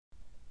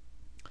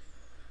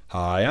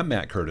Hi, I'm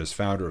Matt Curtis,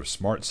 founder of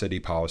Smart City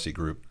Policy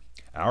Group.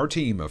 Our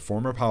team of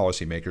former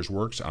policymakers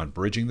works on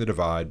bridging the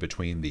divide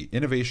between the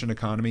innovation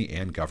economy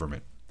and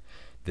government.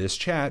 This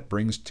chat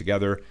brings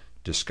together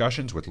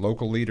discussions with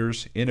local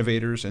leaders,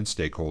 innovators, and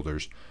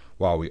stakeholders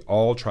while we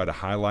all try to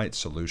highlight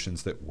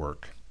solutions that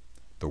work.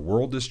 The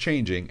world is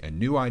changing and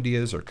new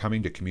ideas are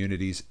coming to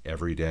communities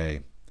every day.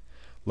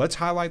 Let's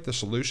highlight the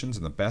solutions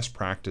and the best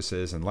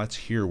practices, and let's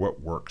hear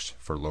what works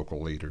for local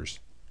leaders.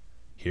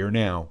 Here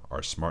now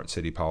are Smart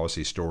City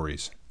Policy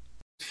Stories.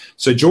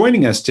 So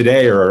joining us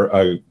today are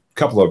a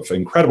couple of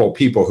incredible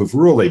people who've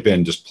really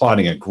been just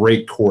plotting a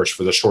great course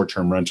for the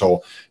short-term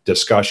rental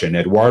discussion.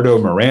 Eduardo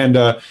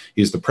Miranda,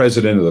 he's the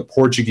president of the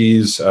Portugal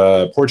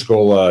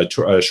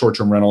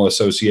Short-Term Rental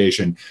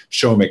Association.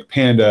 Shomik,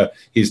 Panda,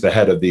 he's the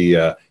head of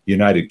the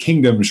United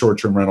Kingdom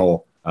Short-Term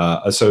Rental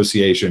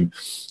Association.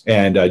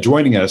 And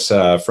joining us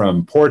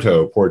from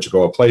Porto,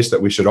 Portugal, a place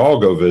that we should all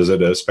go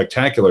visit, a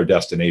spectacular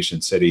destination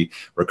city,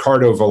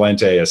 Ricardo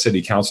Valente, a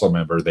city council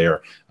member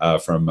there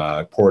from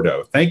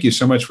Porto. Thank you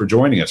so much for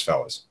joining us,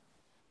 fellas.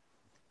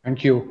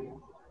 Thank you.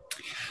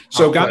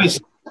 So guys,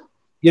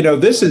 you know,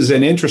 this is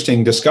an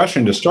interesting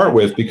discussion to start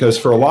with, because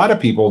for a lot of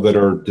people that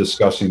are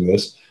discussing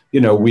this,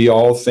 you know, we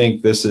all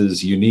think this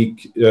is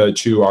unique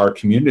to our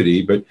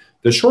community, but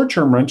the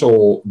short-term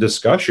rental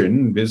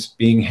discussion is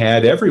being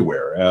had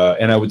everywhere.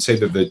 And I would say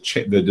that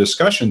the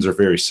discussions are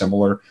very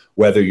similar,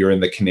 whether you're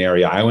in the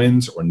Canary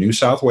Islands or New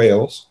South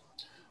Wales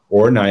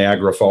or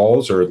Niagara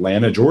Falls or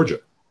Atlanta, Georgia,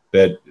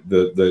 that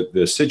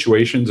the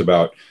situations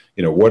about,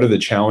 you know, what are the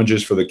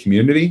challenges for the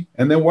community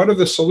and then what are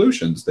the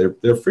solutions?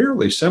 They're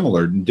fairly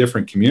similar in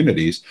different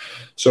communities.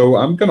 So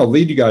I'm going to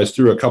lead you guys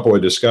through a couple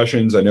of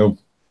discussions. I know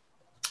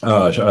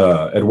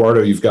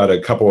Eduardo, you've got a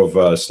couple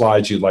of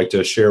slides you'd like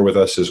to share with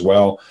us as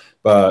well.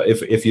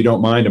 If you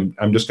don't mind,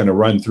 I'm just going to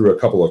run through a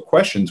couple of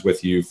questions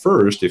with you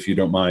first, if you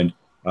don't mind,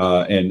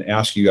 and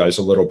ask you guys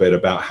a little bit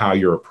about how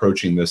you're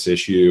approaching this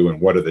issue and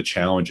what are the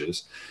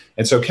challenges.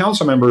 And so,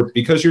 council member,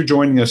 because you're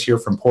joining us here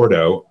from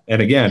Porto,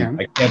 and again,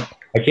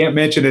 I can't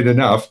mention it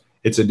enough,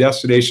 it's a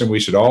destination we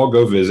should all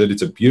go visit.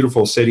 It's a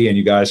beautiful city, and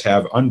you guys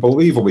have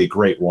unbelievably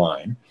great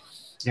wine.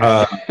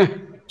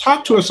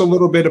 Talk to us a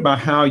little bit about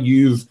how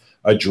you've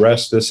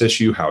addressed this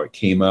issue, how it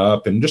came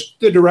up, and just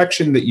the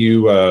direction that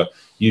you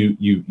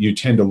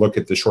tend to look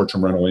at the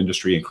short-term rental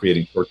industry and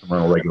creating short-term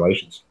rental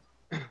regulations.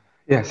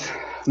 Yes,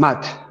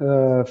 Matt.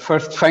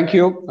 First, thank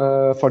you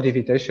for the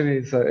invitation.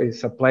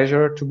 It's a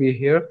pleasure to be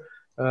here,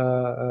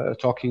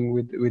 talking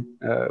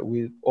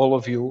with all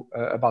of you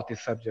about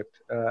this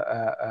subject.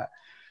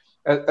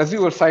 As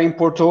you were saying,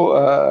 Porto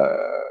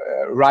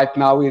right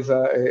now is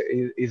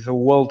a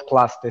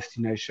world-class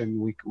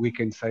destination. We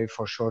can say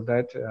for sure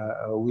that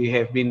we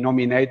have been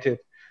nominated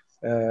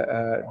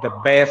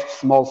the best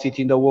small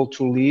city in the world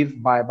to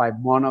live by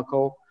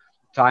Monaco.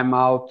 Time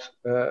Out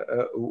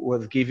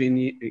was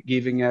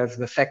giving us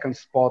the second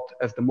spot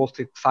as the most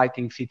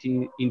exciting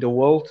city in the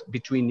world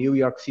between New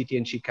York City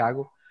and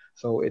Chicago.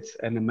 So it's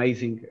an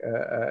amazing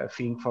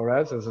thing for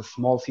us as a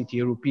small city,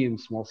 European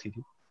small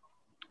city.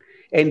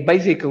 And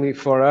basically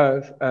for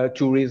us,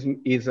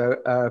 tourism is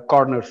a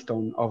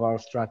cornerstone of our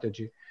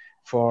strategy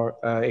for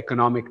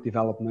economic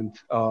development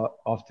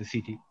of the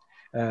city.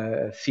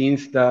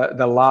 Since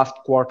the last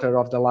quarter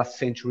of the last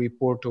century,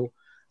 Porto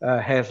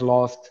has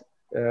lost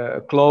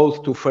close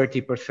to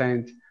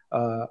 30%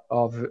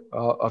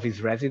 of its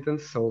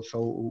residents.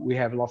 So we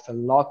have lost a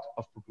lot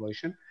of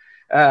population.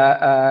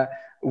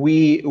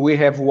 We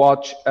have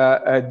watched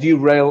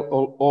derail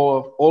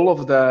all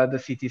of the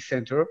city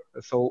center.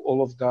 So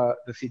all of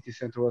the city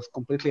center was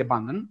completely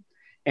abandoned,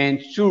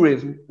 and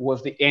tourism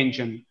was the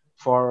engine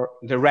for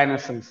the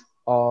renaissance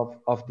of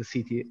the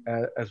city,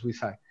 as we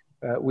say.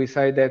 We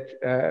say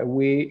that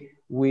we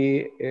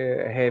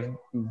have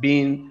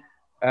been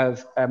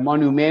as a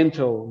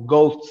monumental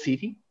ghost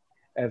city,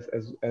 as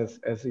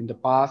in the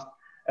past,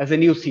 as a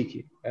new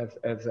city, as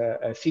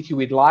a city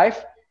with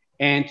life,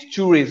 and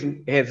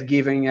tourism has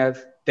given us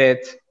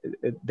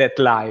that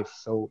life.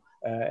 So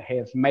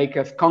has make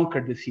us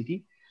conquer the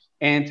city,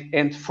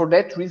 and for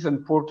that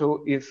reason,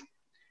 Porto is,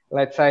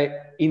 let's say,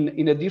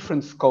 in a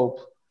different scope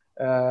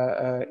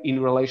in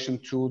relation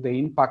to the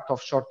impact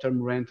of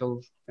short-term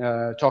rentals,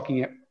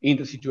 talking in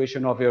the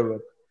situation of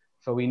Europe.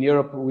 So in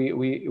Europe,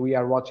 we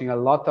are watching a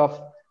lot of,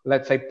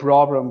 let's say,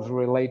 problems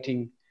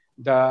relating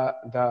the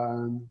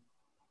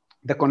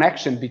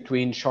connection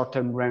between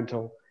short-term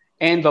rental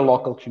and the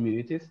local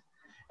communities.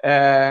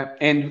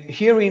 And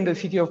here in the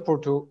city of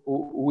Porto,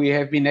 we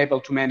have been able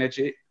to manage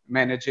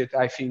it,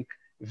 I think,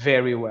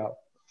 very well.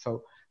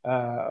 So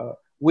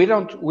we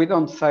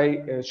don't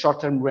say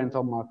short-term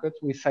rental market,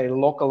 we say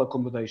local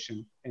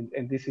accommodation,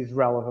 and this is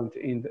relevant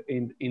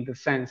in the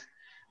sense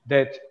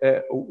that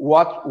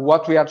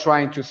what we are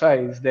trying to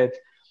say is that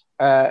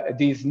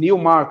this new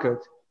market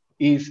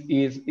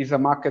is a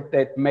market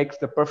that makes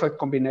the perfect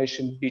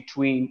combination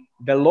between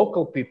the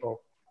local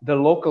people, the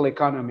local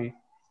economy,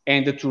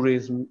 and the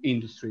tourism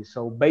industry.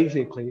 So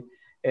basically,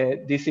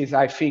 this is,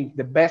 I think,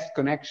 the best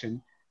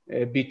connection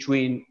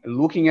between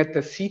looking at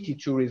the city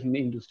tourism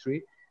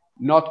industry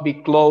not be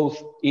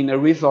close in a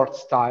resort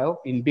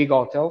style, in big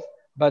hotels,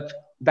 but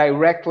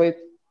directly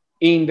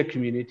in the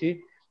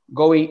community,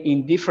 going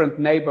in different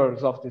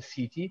neighbors of the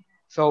city.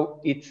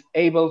 So it's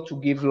able to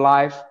give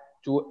life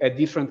to a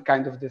different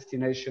kind of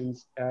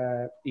destinations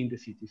in the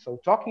city. So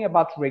talking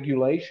about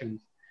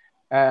regulations,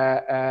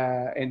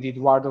 and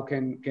Eduardo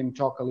can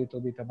talk a little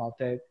bit about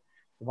that,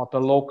 about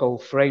the local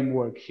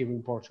framework here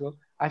in Portugal.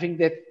 I think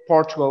that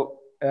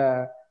Portugal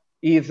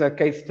is a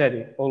case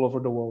study all over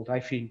the world, I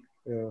think,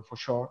 for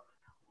sure.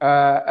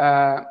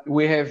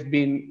 We have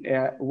been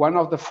one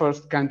of the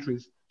first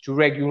countries to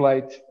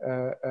regulate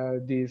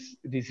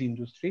this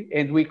industry,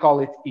 and we call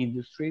it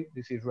industry.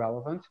 This is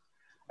relevant.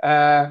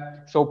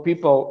 So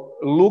people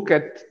look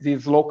at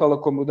this local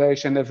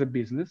accommodation as a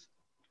business.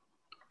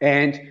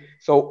 And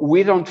so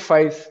we don't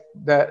face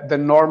the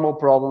normal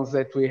problems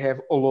that we have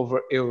all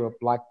over Europe,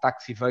 like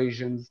tax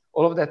evasions,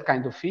 all of that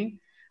kind of thing.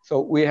 So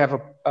we have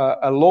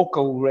a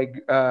local,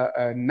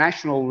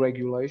 national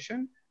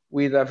regulation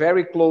with a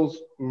very close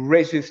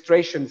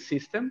registration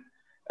system.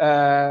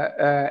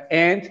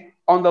 And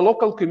on the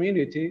local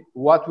community,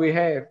 what we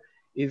have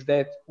is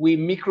that we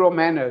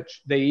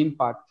micromanage the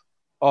impact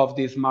of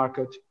this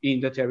market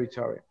in the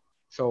territory.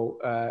 So,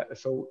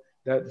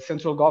 the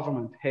central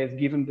government has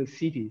given the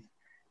cities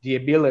the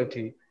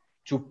ability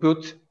to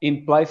put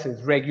in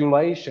places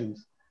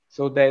regulations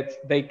so that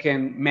they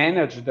can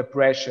manage the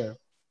pressure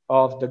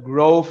of the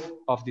growth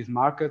of this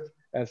market,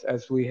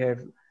 as we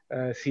have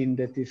seen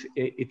that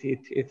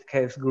it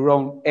has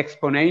grown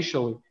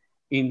exponentially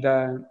in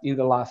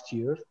the last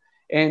years.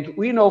 And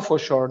we know for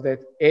sure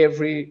that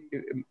every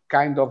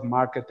kind of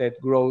market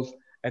that grows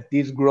at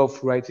these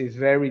growth rates is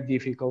very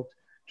difficult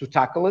to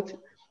tackle it.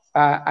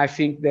 I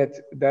think that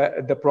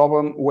the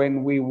problem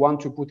when we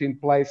want to put in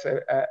place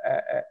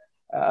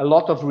a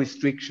lot of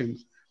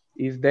restrictions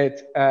is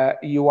that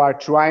you are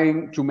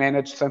trying to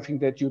manage something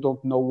that you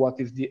don't know what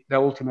is the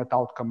ultimate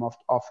outcome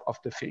of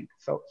the thing.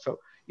 So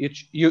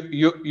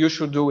you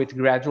should do it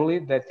gradually.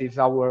 That is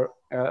our,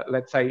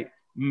 let's say,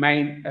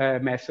 main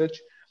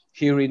message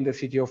here in the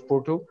city of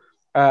Porto.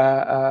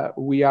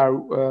 We are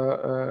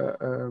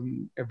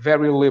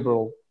very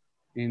liberal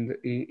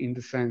in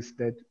the sense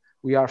that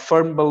we are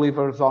firm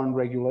believers on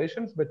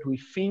regulations, but we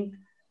think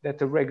that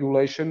the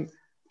regulation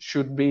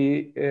should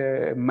be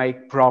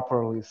made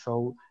properly.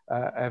 So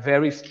a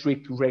very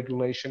strict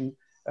regulation,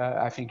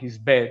 I think, is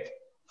bad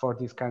for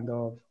this kind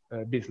of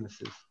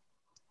businesses.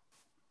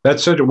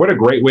 That's what a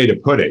great way to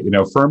put it. You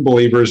know, firm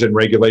believers in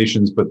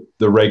regulations, but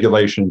the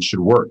regulations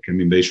should work. I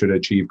mean, they should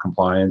achieve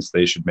compliance.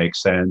 They should make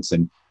sense.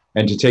 And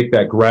to take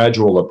that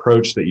gradual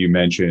approach that you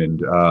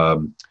mentioned,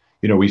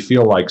 you know, we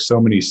feel like so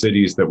many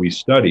cities that we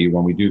study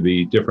when we do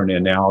the different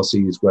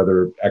analyses,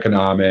 whether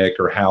economic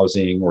or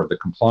housing or the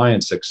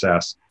compliance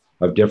success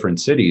of different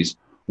cities,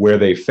 where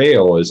they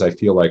fail is, I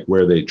feel like,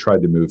 where they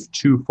tried to move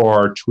too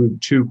far,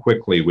 too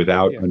quickly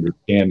without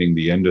understanding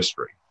the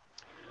industry.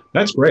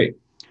 That's great.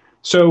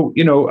 So,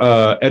 you know,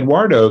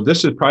 Eduardo,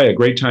 this is probably a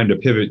great time to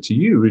pivot to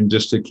you and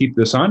just to keep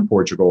this on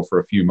Portugal for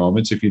a few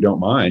moments, if you don't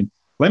mind.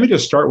 Let me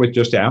just start with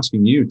just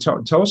asking you,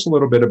 tell us a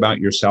little bit about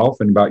yourself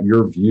and about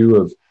your view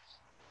of,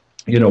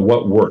 you know,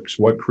 what works,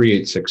 what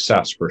creates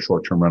success for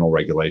short-term rental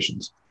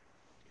regulations.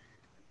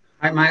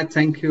 Hi, Matt.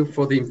 Thank you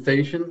for the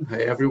invitation.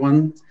 Hi,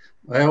 everyone.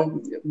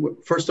 Well,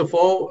 first of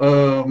all,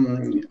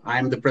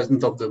 I'm the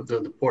president of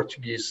the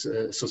Portuguese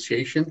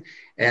Association.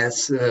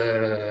 As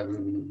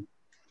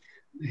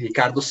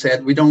Ricardo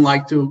said, we don't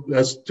like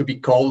us to be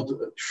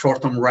called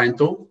short-term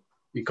rental.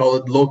 We call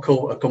it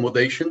local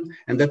accommodation.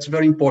 And that's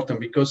very important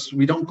because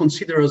we don't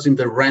consider us in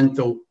the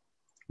rental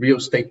real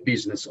estate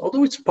business,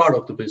 although it's part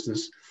of the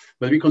business,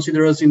 but we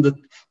consider us in the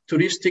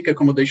touristic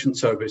accommodation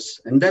service.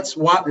 And that's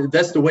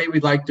the way we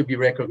like to be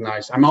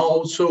recognized. I'm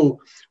also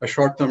a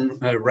short-term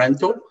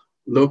rental,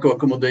 local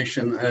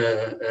accommodation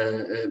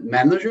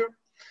manager.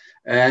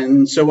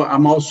 And so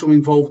I'm also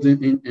involved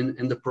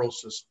in the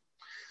process.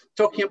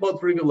 Talking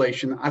about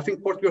regulation, I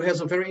think Portugal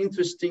has a very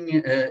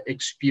interesting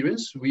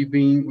experience.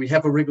 We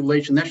have a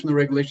regulation, national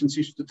regulation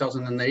since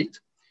 2008.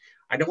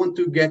 I don't want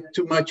to get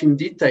too much in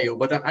detail,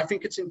 but I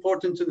think it's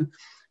important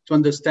to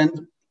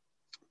understand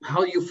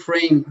how you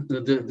frame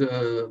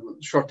the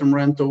short-term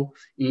rental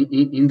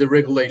in the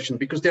regulation,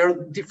 because there are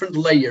different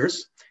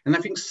layers. And I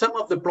think some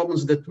of the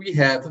problems that we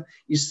have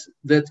is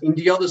that in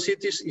the other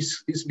cities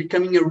is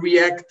becoming a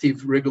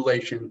reactive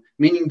regulation,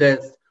 meaning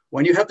that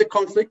when you have the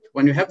conflict,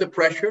 when you have the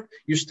pressure,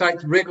 you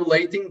start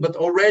regulating, but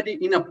already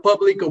in a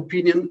public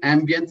opinion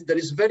ambient that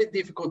is very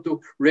difficult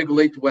to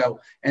regulate well.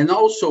 And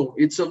also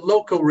it's a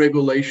local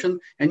regulation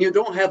and you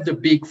don't have the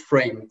big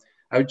frame.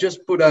 I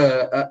just put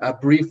a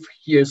brief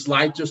here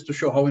slide just to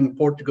show how in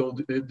Portugal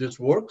this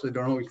works. I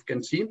don't know if you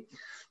can see.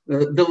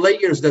 The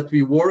layers that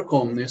we work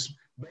on is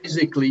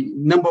basically,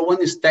 number one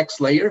is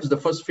tax layers. The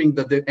first thing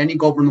that any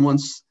government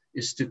wants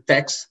is to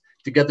tax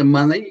to get the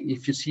money.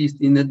 If you see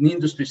in an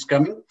industry is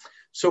coming.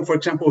 So for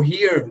example,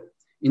 here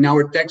in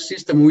our tax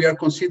system, we are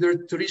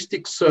considered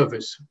touristic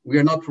service. We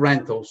are not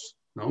rentals.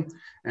 no?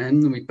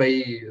 And we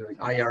pay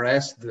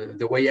IRS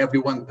the way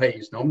everyone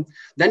pays, no?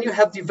 Then you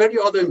have the very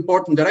other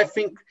important that I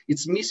think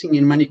it's missing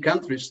in many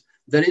countries.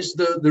 That is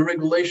the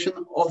regulation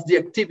of the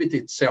activity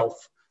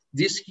itself.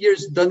 This here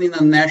is done in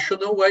a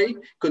national way,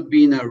 could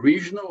be in a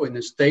regional, in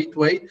a state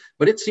way,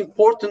 but it's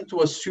important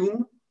to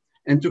assume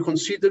and to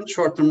consider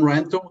short-term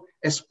rental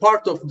as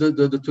part of the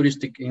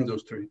touristic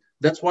industry.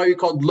 That's why we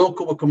call it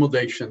local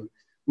accommodation.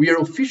 We are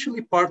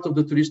officially part of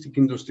the touristic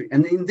industry.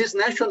 And in this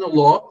national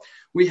law,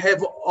 we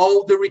have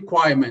all the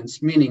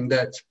requirements, meaning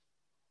that,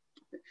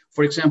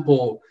 for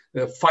example,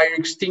 fire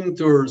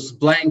extinguishers,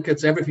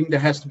 blankets, everything that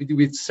has to do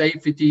with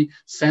safety,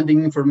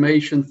 sending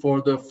information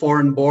for the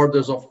foreign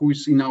borders of who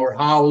is in our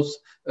house.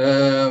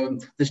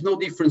 There's no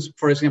difference,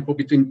 for example,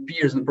 between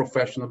peers and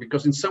professional,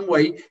 because in some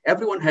way,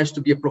 everyone has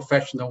to be a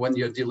professional when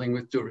you're dealing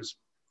with tourism.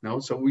 No?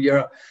 So we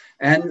are,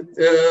 and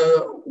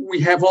we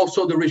have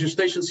also the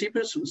registration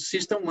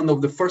system, one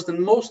of the first and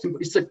most,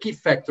 it's a key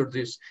factor.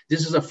 This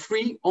is a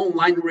free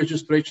online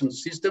registration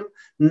system,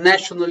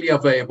 nationally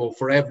available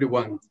for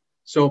everyone.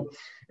 So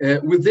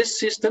with this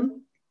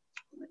system,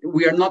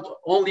 we are not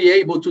only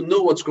able to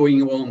know what's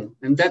going on,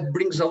 and that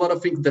brings a lot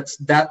of things, that's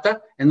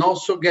data, and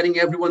also getting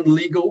everyone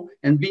legal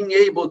and being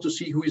able to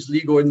see who is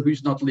legal and who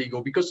is not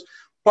legal, because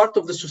part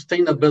of the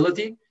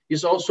sustainability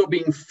is also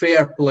being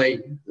fair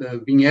play,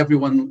 being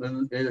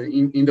everyone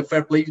in the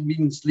fair play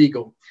means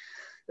legal.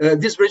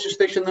 This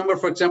registration number,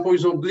 for example,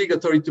 is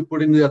obligatory to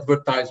put in the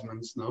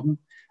advertisements. No?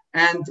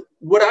 And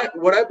what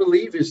I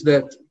believe is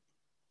that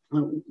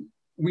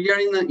we are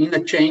in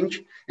a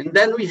change, and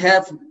then we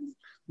have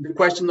the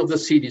question of the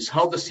cities,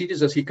 how the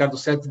cities, as Ricardo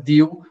said,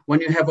 deal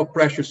when you have a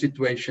pressure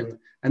situation.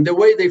 And the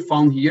way they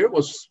found here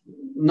was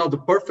not the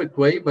perfect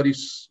way, but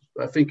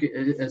I think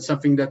it's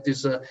something that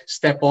is a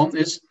step on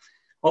is,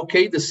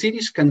 okay, the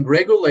cities can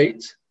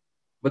regulate,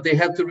 but they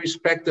have to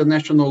respect the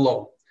national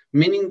law,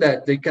 meaning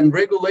that they can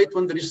regulate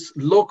when there is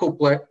local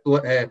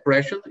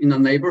pressure in a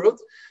neighborhood.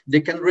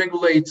 They can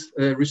regulate,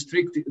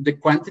 restrict the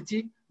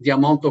quantity, the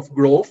amount of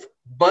growth,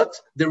 but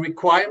the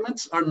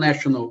requirements are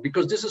national,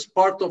 because this is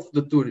part of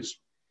the tourism.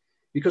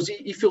 Because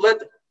if you let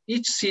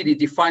each city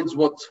defines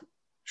what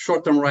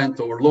short-term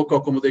rental or local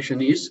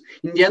accommodation is,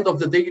 in the end of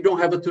the day, you don't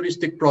have a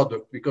touristic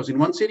product, because in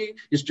one city,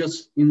 it's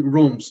just in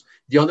rooms.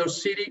 The other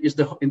city is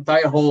the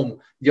entire home.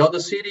 The other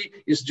city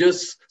is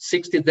just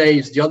 60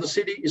 days. The other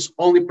city is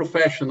only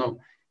professional.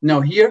 Now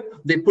here,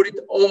 they put it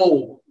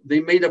all. They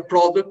made a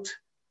product,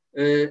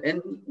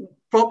 and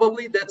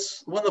probably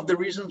that's one of the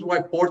reasons why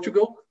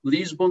Portugal,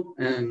 Lisbon,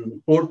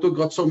 and Porto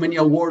got so many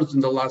awards in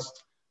the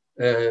last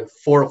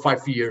 4 or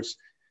 5 years,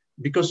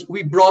 because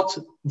we brought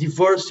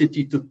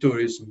diversity to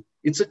tourism.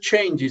 It's a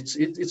change,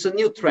 it's a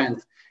new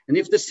trend. And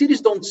if the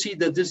cities don't see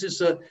that this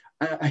is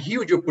a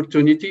huge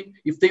opportunity,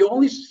 if they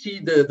only see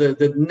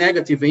the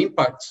negative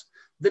impacts,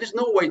 there is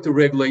no way to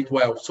regulate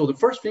well. So the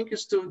first thing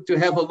is to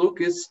have a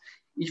look is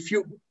if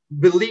you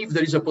believe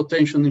there is a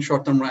potential in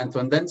short-term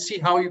rental, and then see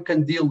how you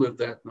can deal with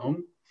that. No?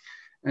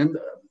 And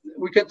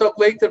we can talk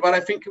later, but I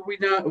think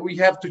we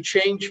have to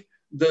change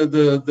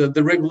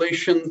the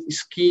regulation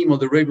scheme or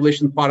the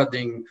regulation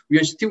paradigm. We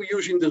are still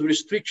using the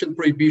restriction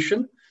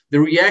prohibition, the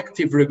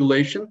reactive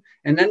regulation,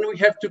 and then we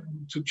have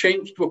to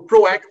change to a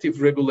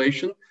proactive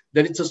regulation,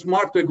 that it's a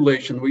smart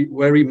regulation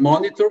where we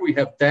monitor, we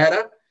have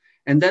data,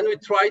 and then we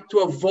try to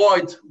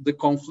avoid the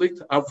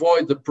conflict,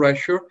 avoid the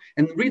pressure,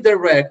 and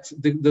redirect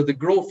the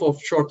growth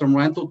of short-term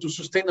rental to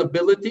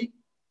sustainability,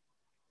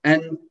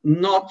 and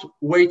not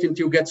wait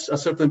until it gets a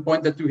certain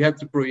point that we have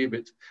to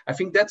prohibit. I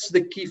think that's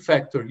the key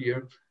factor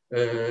here.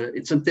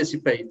 It's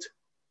anticipate.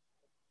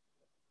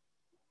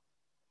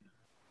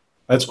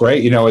 That's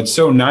great. You know, it's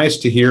so nice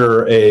to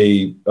hear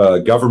a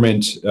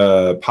government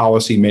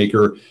policy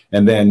maker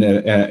and then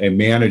a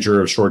manager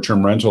of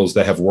short-term rentals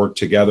that have worked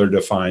together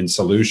to find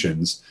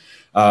solutions.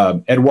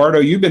 Eduardo,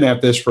 you've been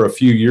at this for a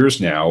few years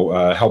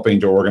now,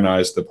 helping to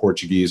organize the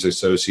Portuguese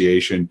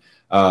Association.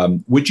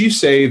 Would you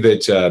say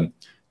that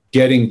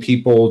getting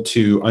people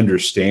to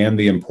understand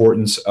the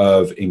importance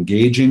of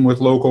engaging with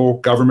local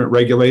government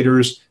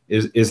regulators,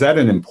 is that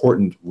an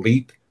important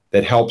leap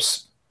that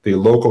helps the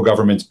local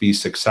governments be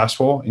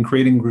successful in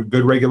creating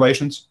good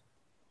regulations?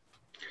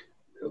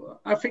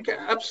 I think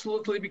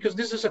absolutely, because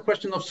this is a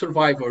question of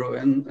survival,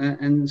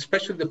 and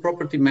especially the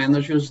property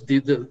managers,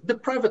 the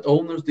private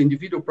owners, the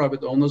individual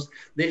private owners,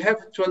 they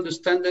have to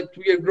understand that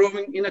we are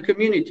growing in a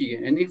community.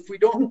 And if we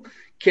don't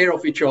care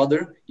of each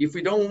other, if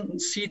we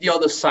don't see the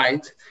other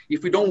side,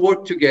 if we don't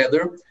work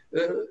together,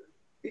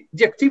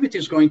 the activity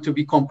is going to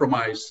be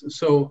compromised.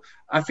 So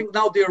I think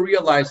now they're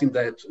realizing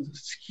that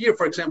here,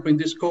 for example, in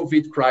this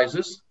COVID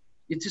crisis,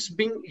 it has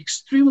been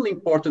extremely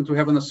important to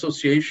have an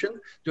association,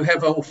 to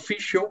have an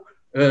official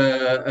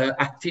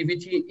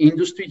activity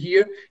industry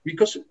here,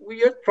 because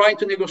we are trying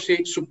to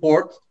negotiate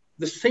support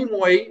the same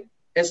way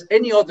as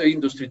any other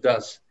industry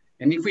does.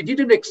 And if we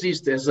didn't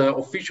exist as an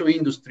official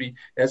industry,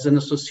 as an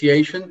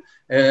association,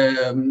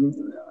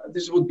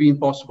 this would be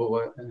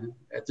impossible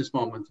at this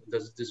moment,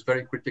 this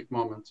very critical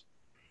moment.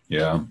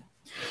 Yeah.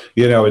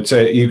 You know,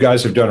 you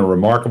guys have done a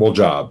remarkable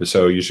job.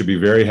 So you should be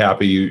very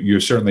happy. You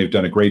certainly have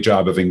done a great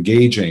job of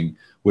engaging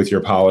with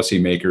your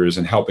policymakers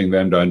and helping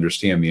them to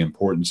understand the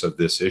importance of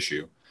this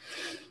issue.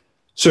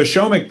 So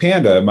Shomik,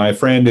 Panda, my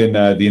friend in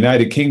the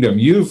United Kingdom,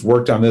 you've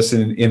worked on this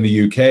in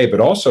the UK, but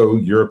also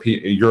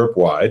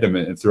Europe-wide, I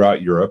mean,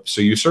 throughout Europe.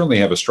 So you certainly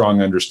have a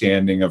strong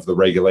understanding of the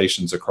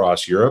regulations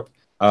across Europe.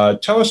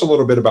 Tell us a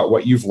little bit about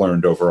what you've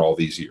learned over all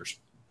these years.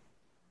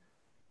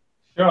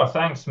 Sure,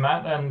 thanks,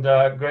 Matt, and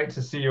great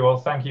to see you all.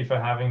 Thank you for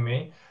having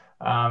me.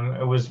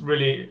 It was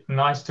really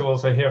nice to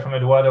also hear from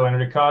Eduardo and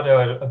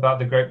Ricardo about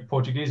the great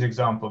Portuguese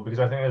example, because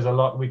I think there's a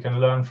lot we can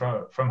learn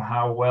from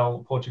how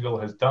well Portugal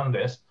has done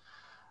this.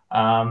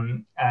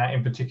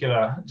 In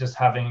particular, just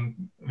having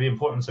the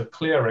importance of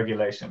clear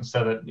regulations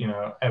so that, you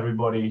know,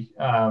 everybody,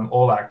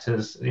 all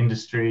actors,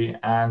 industry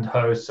and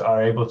hosts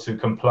are able to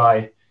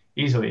comply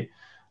easily.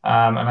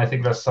 And I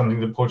think that's something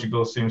that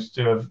Portugal seems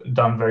to have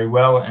done very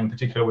well, in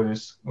particular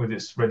with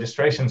its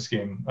registration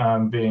scheme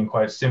being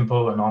quite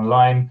simple and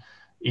online,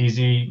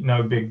 easy,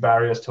 no big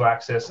barriers to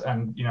access.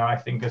 And, you know, I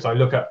think as I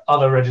look at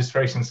other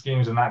registration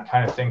schemes and that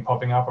kind of thing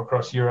popping up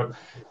across Europe,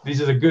 this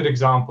is a good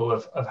example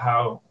of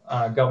how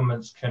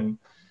governments can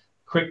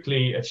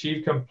quickly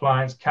achieve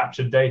compliance,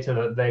 capture data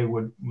that they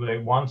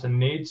want and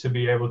need to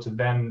be able to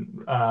then,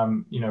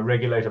 you know,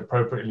 regulate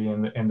appropriately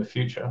in the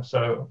future.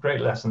 So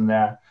great lesson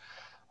there.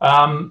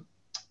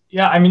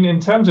 Yeah, I mean, in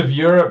terms of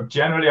Europe,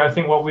 generally, I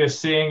think what we're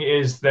seeing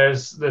is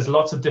there's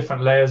lots of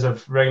different layers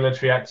of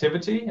regulatory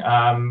activity.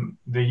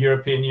 The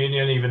European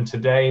Union, even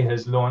today,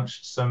 has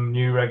launched some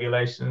new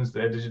regulations,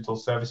 the Digital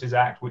Services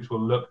Act, which will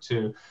look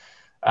to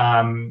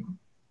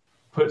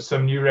put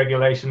some new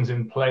regulations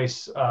in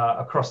place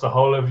across the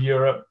whole of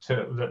Europe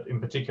that,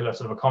 in particular,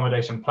 sort of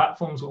accommodation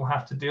platforms will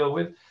have to deal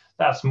with.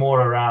 That's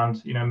more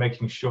around, you know,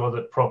 making sure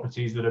that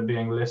properties that are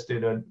being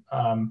listed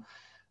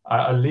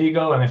are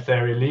legal, and if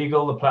they're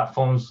illegal, the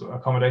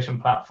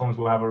accommodation platforms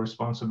will have a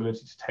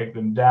responsibility to take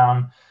them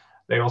down.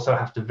 They also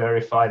have to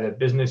verify their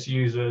business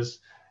users,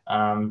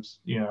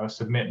 you know,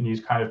 submit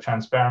new kind of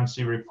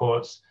transparency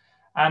reports,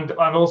 and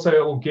also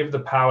it will give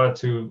the power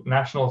to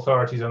national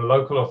authorities and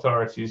local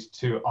authorities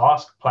to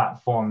ask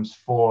platforms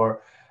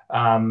for,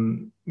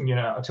 you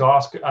know, to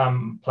ask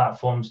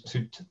platforms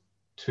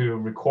to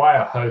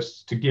require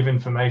hosts to give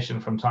information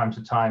from time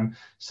to time,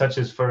 such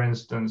as, for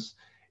instance,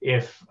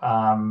 if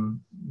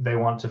they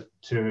want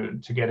to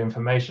get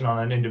information on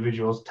an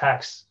individual's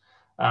tax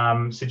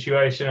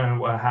situation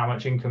and how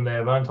much income they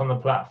have earned on the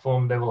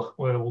platform, they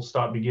will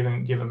start be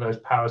given those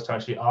powers to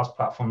actually ask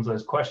platforms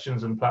those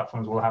questions, and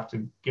platforms will have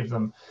to give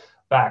them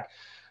back.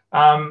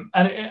 And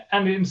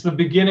it's the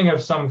beginning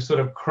of some sort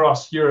of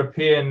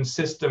cross-European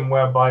system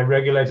whereby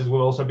regulators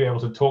will also be able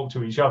to talk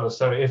to each other.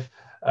 So if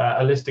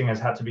a listing has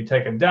had to be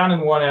taken down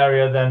in one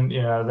area, then,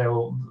 you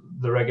know,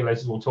 the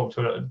regulators will talk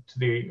to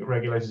the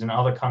regulators in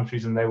other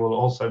countries, and they will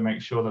also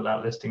make sure that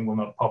that listing will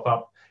not pop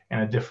up in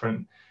a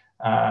different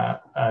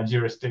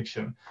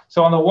jurisdiction.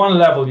 So on the one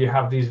level, you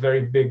have these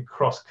very big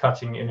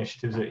cross-cutting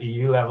initiatives at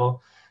EU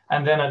level,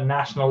 and then at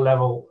national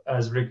level,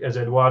 as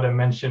Eduardo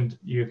mentioned,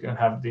 you can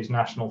have these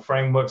national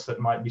frameworks that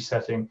might be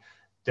setting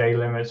day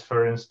limits,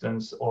 for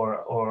instance,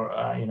 or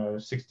you know,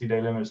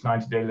 60-day limits,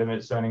 90-day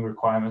limits, zoning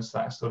requirements,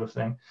 that sort of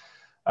thing.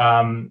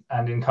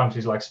 And in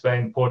countries like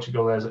Spain,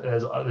 Portugal,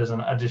 there's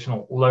an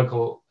additional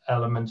local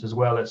element as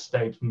well at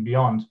state and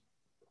beyond.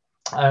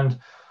 And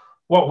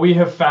what we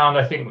have found,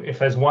 I think, if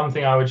there's one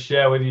thing I would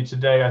share with you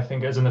today, I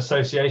think as an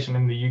association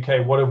in the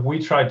UK, what have we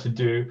tried to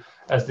do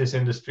as this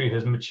industry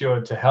has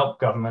matured to help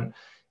government,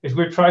 is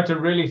we've tried to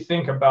really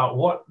think about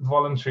what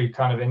voluntary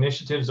kind of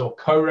initiatives or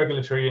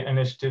co-regulatory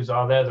initiatives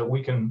are there that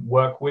we can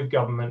work with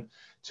government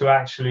to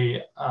actually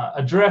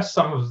address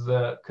some of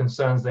the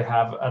concerns they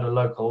have at a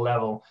local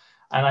level.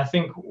 And I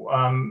think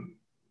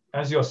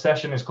as your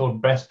session is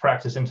called Best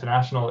Practice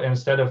International,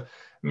 instead of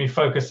me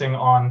focusing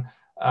on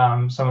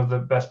some of the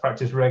best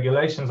practice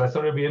regulations, I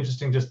thought it'd be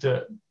interesting just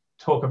to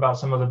talk about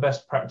some of the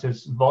best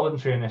practice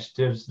voluntary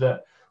initiatives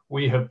that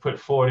we have put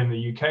forward in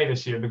the UK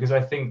this year, because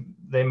I think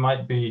they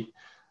might be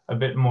a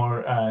bit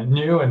more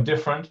new and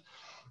different.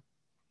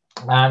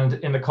 And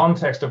in the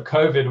context of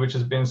COVID, which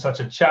has been such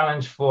a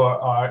challenge for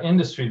our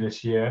industry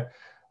this year,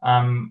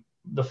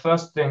 the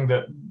first thing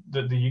that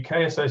the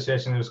UK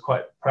Association is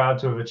quite proud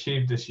to have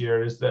achieved this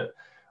year is that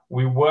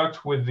we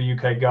worked with the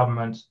UK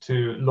government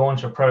to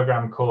launch a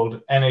program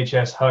called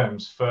NHS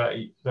Homes. For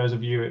those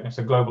of you, it's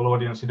a global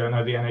audience who don't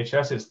know the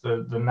NHS, it's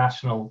the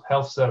National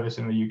Health Service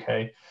in the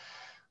UK,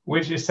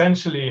 which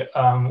essentially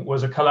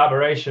was a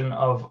collaboration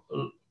of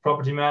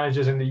property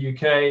managers in the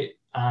UK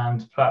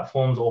and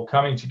platforms all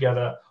coming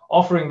together,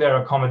 offering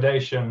their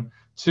accommodation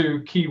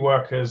to key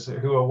workers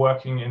who are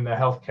working in the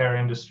healthcare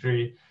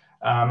industry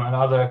and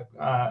other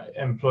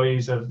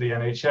employees of the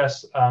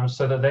NHS,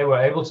 so that they were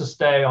able to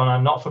stay on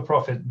a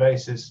not-for-profit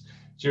basis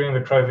during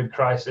the COVID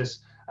crisis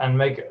and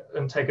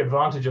take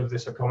advantage of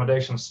this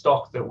accommodation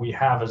stock that we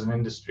have as an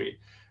industry.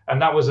 And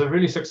that was a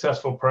really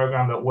successful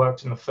program that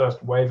worked in the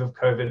first wave of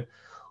COVID.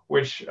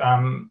 which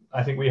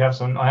I think I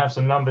have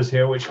some numbers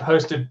here, which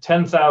hosted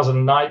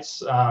 10,000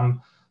 nights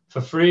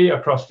for free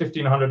across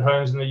 1,500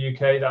 homes in the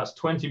UK. That's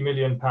 £20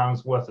 million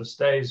worth of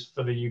stays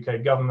for the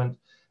UK government,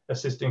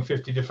 assisting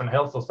 50 different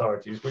health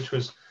authorities, which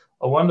was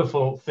a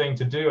wonderful thing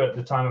to do at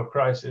the time of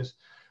crisis.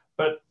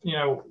 But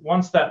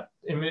once that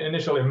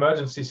initial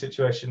emergency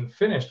situation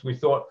finished, we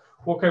thought,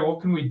 okay, what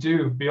can we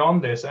do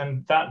beyond this?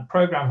 And that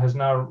program has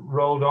now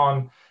rolled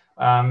on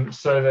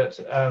so that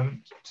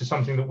to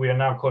something that we are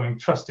now calling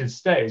Trusted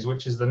Stays,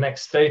 which is the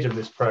next stage of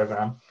this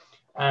program.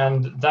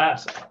 And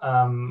that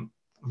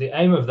the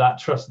aim of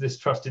that this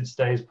Trusted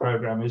Stays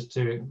program is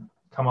to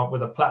come up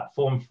with a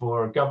platform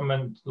for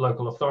government,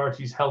 local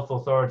authorities, health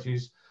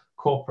authorities,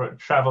 corporate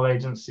travel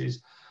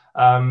agencies,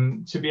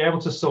 to be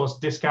able to source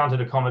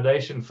discounted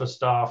accommodation for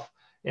staff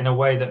in a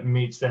way that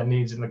meets their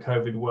needs in the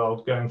COVID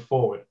world going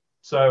forward.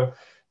 So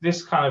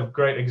this kind of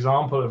great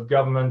example of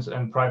government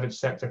and private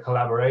sector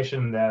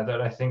collaboration there that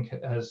I think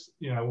has,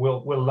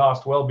 will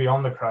last well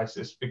beyond the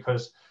crisis,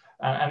 because,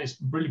 and it's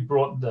really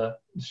brought the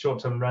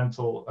short-term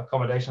rental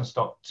accommodation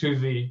stock to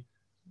the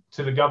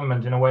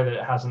government in a way that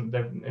it hasn't,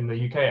 in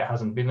the UK, it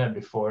hasn't been there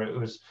before. It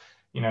was,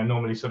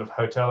 normally sort of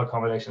hotel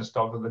accommodation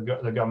stock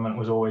that the government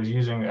was always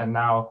using. And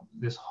now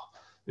this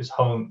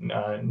whole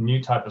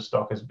new type of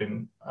stock has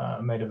been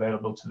made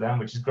available to them,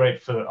 which is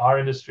great for our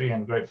industry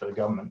and great for the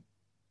government.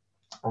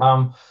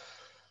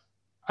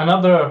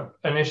 Another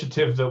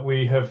initiative that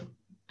we have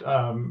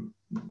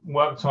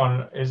worked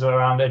on is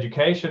around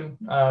education.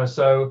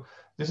 So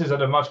this is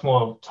at a much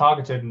more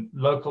targeted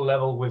local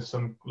level with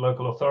some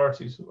local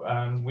authorities.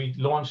 And we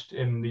launched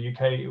in the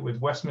UK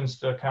with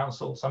Westminster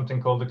Council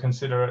something called the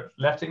Considerate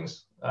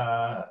Lettings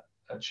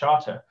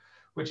Charter,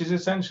 which is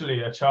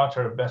essentially a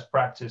charter of best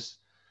practice,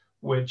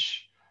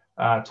 which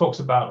talks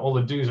about all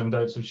the do's and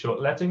don'ts of short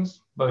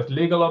lettings, both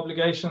legal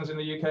obligations in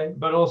the UK,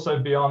 but also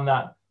beyond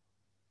that,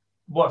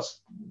 what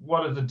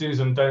are the do's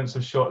and don'ts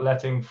of short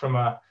letting from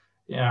a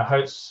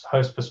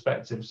host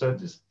perspective. So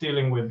just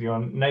dealing with your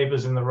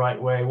neighbors in the right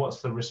way,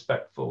 what's the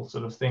respectful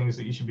sort of things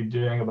that you should be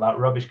doing about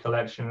rubbish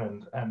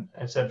collection and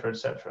et cetera, et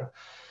cetera.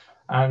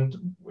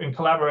 And in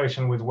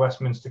collaboration with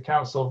Westminster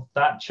Council,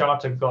 that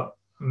charter got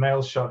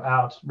mail shot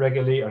out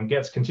regularly and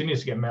continues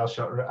to get mail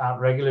shot out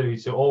regularly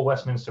to all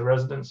Westminster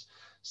residents.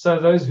 So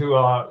those who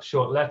are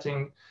short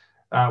letting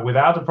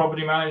without a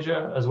property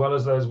manager, as well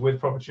as those with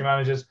property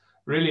managers,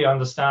 really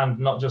understand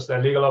not just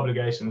their legal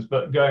obligations,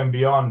 but going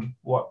beyond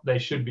what they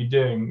should be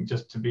doing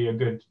just to be a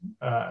good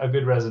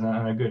resident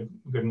and a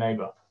good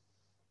neighbor.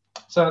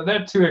 So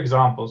there are two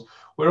examples.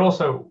 We're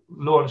also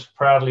launched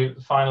proudly,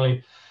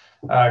 finally,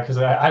 because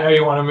I know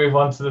you want to move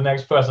on to the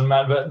next person,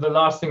 Matt, but the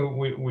last thing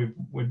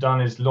we've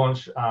done is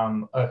launch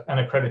an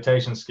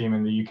accreditation scheme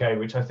in the UK,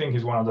 which I think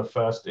is one of the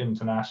first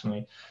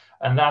internationally.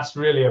 And that's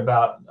really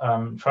about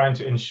trying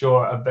to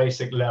ensure a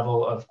basic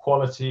level of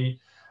quality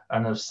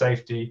and of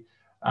safety,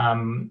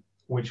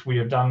 which we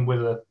have done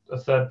with a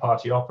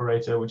third-party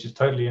operator, which is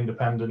totally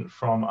independent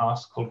from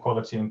us, called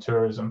Quality and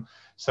Tourism.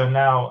 So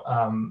now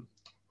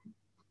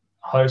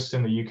hosts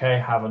in the UK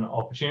have an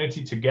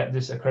opportunity to get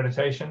this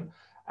accreditation,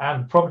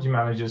 and property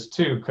managers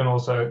too can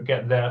also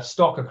get their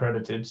stock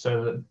accredited,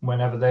 so that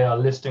whenever they are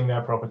listing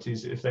their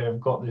properties, if they have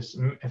got this,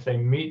 if they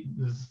meet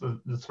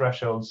the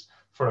thresholds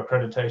for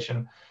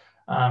accreditation,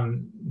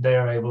 they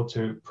are able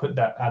to put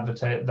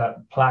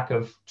that plaque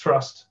of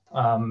trust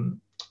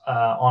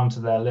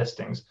onto their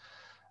listings.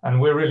 And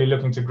we're really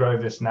looking to grow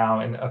this now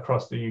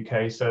across the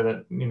UK, so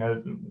that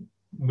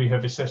we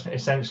have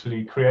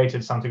essentially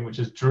created something which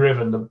has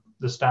driven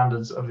the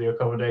standards of the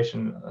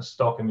accommodation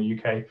stock in the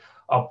UK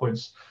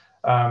upwards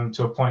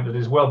to a point that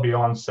is well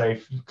beyond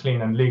safe,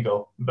 clean and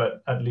legal,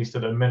 but at least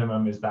at a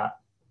minimum is that.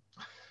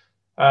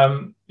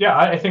 Yeah,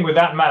 I think with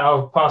that, Matt,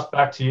 I'll pass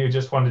back to you.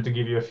 Just wanted to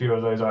give you a few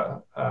of those.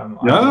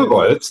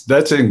 No,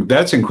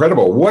 that's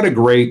incredible. What a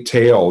great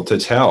tale to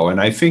tell. And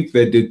I think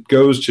that it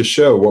goes to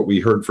show what we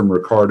heard from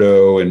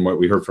Ricardo and what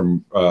we heard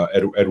from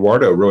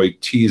Eduardo really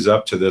tees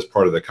up to this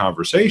part of the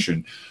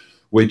conversation,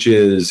 which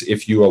is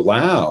if you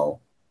allow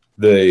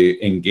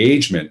the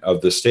engagement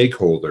of the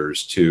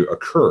stakeholders to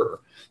occur,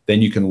 then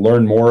you can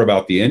learn more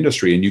about the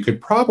industry, and you could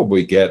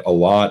probably get a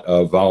lot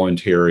of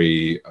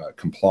voluntary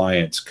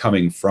compliance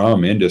coming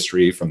from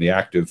industry, from the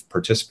active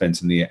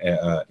participants in the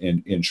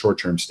in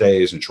short-term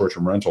stays and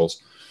short-term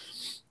rentals,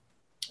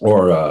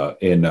 or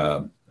in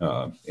home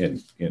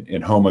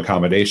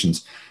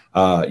accommodations.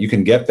 You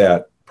can get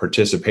that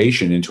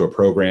participation into a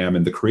program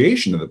and the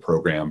creation of the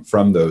program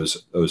from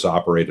those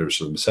operators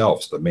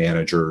themselves, the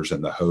managers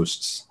and the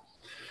hosts.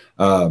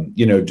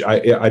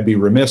 I'd be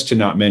remiss to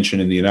not mention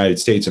in the United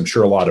States, I'm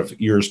sure a lot of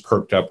ears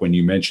perked up when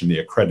you mentioned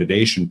the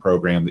accreditation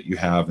program that you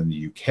have in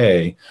the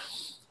UK.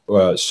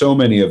 So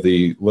many of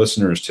the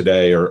listeners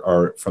today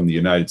are from the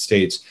United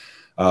States.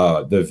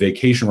 The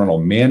Vacation Rental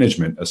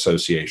Management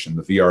Association,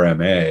 the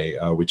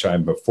VRMA, which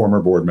I'm a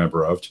former board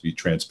member of, to be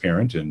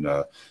transparent, and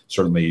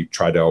certainly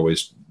try to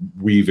always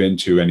weave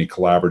into any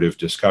collaborative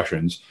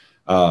discussions.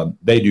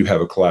 They do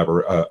have an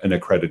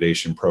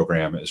accreditation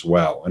program as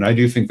well. And I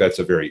do think that's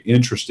a very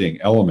interesting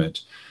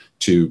element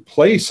to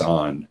place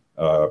on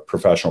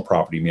professional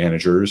property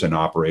managers and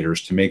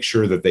operators to make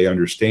sure that they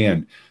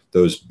understand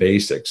those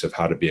basics of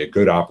how to be a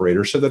good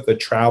operator so that the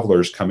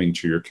travelers coming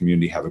to your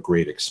community have a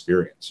great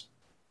experience.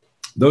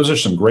 Those are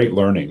some great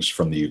learnings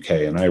from the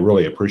UK, and I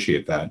really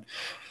appreciate that.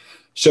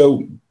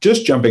 So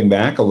just jumping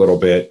back a little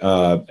bit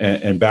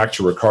and back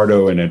to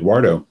Ricardo and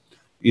Eduardo,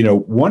 you know,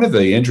 one of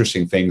the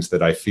interesting things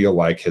that I feel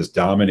like has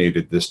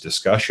dominated this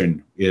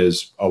discussion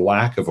is a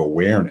lack of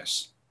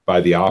awareness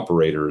by the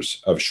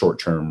operators of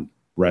short-term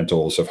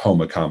rentals, of home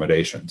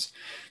accommodations,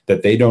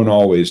 that they don't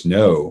always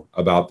know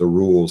about the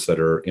rules that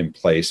are in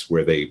place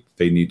where they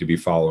need to be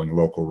following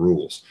local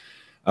rules.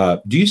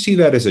 Do you see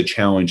that as a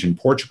challenge in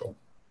Portugal?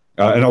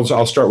 And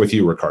I'll start with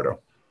you, Ricardo.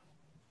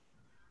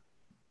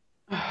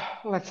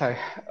 Let's say,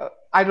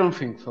 I don't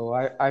think so.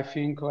 I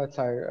think, let's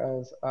say,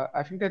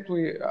 I think that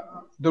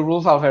the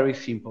rules are very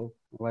simple.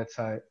 Let's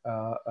say,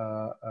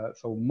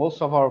 so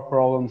most of our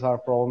problems are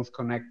problems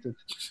connected,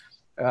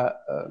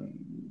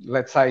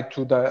 let's say,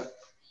 to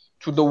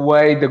the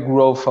way the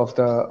growth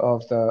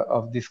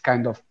of this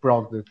kind of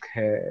product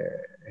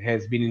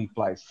has been in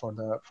place for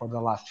the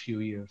last few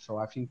years. So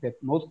I think that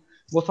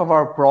most of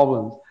our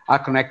problems are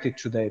connected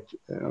to that.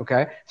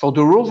 Okay, so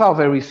the rules are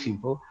very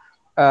simple.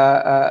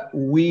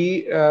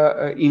 We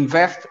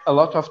invest a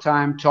lot of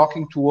time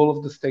talking to all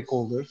of the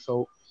stakeholders.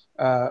 So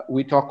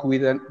we talk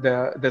with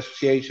the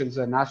associations,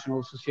 the national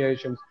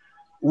associations.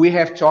 We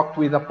have talked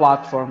with the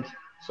platforms.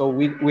 So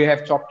we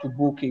have talked to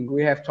Booking.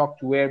 We have talked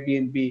to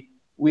Airbnb.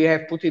 We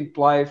have put in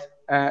place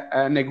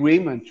an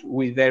agreement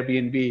with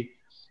Airbnb.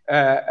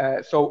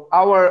 So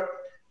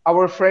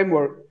our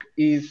framework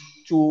is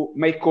to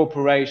make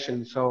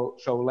cooperation. So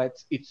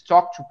it's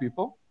talk to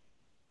people,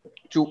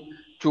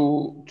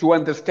 to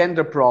understand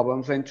the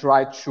problems and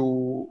try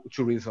to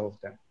resolve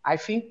them. I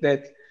think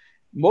that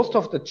most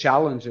of the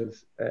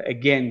challenges,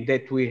 again,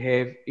 that we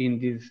have in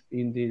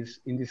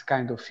this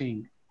kind of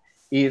thing,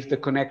 is the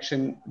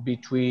connection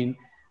between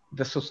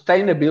the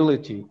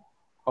sustainability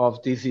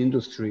of this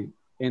industry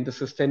and the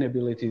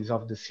sustainabilities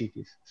of the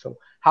cities. So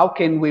how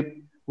can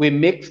we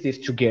mix this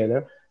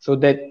together so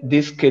that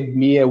this could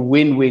be a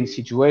win-win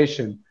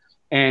situation?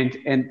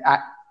 And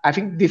I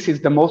think this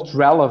is the most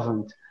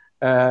relevant,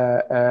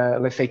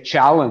 let's say,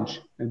 challenge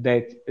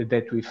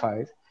that we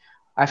face.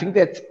 I think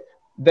that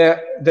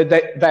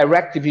the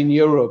directive in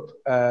Europe,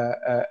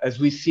 as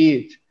we see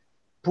it,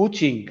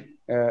 putting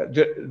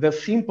the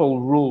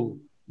simple rule,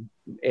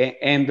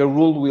 and the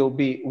rule will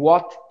be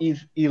what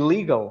is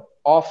illegal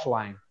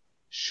offline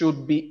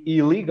should be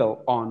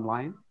illegal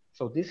online.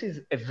 So this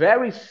is a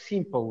very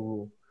simple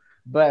rule,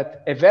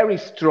 but a very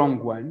strong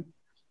one.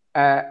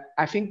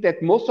 I think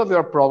that most of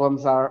your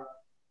problems are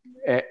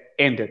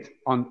ended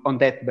on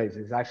that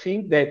basis. I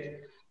think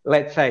that,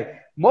 let's say,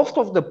 most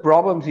of the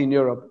problems in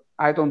Europe,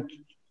 I don't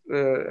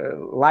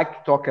like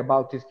to talk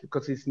about this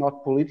because it's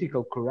not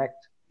politically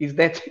correct, is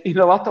that in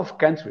a lot of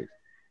countries,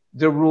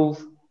 the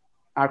rules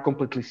are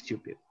completely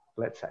stupid,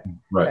 let's say.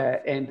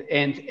 Right.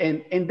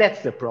 And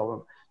that's the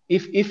problem.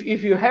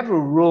 If you have a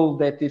rule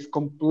that is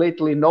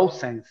completely no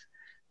sense,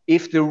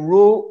 if the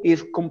rule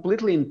is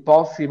completely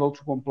impossible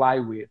to comply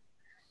with,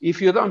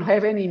 if you don't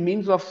have any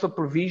means of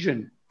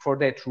supervision for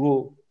that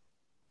rule,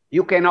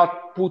 you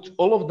cannot put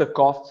all of the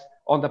costs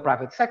on the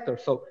private sector.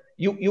 So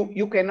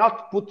you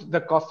cannot put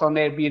the costs on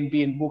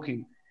Airbnb and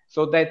Booking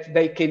so that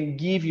they can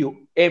give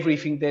you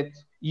everything that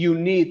you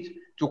need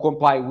to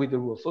comply with the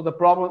rule. So the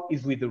problem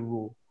is with the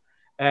rule.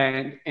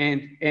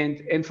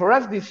 And for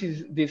us, this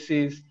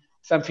is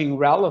something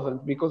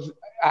relevant because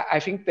I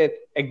think that,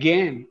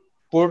 again,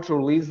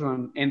 Porto,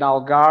 Lisbon, and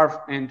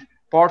Algarve and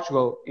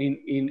Portugal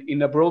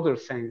in a broader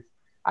sense,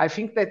 I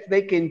think that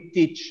they can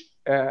teach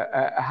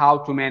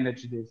how to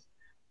manage this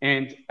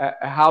and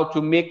how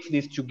to mix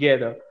this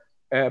together,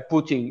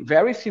 putting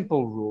very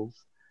simple rules,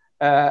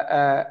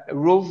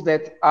 rules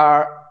that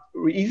are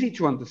easy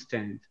to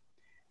understand,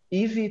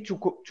 easy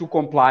to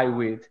comply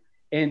with,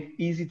 and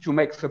easy to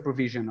make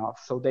supervision of,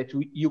 so that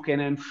you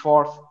can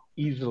enforce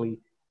easily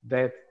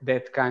that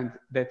kind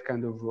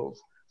of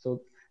rules.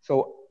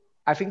 So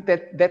I think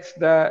that's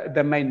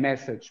the main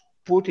message.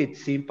 Put it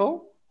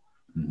simple,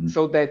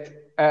 so that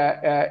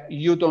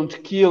you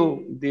don't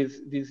kill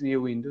this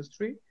new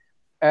industry,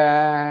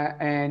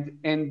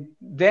 and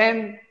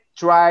then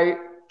try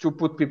to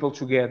put people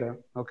together.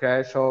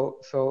 Okay,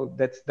 so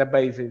that's the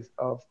basis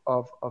of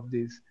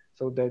this.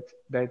 So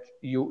that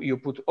you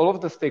put all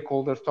of the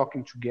stakeholders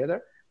talking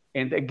together.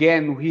 And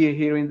again,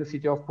 here in the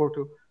city of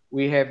Porto,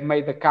 we have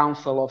made the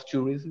Council of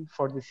Tourism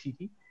for the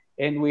city,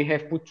 and we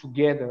have put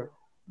together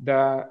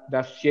the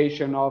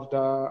association of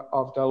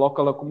the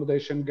local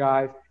accommodation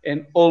guys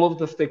and all of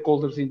the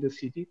stakeholders in the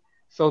city,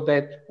 so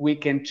that we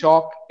can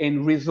talk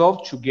and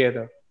resolve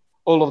together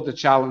all of the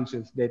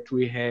challenges that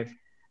we have.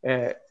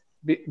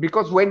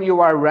 Because when you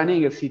are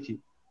running a city,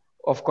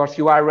 of course,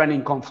 you are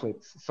running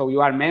conflicts. So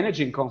you are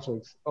managing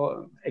conflicts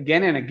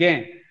again and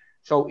again.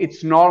 So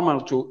it's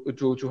normal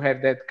to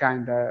have that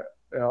kind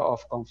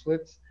of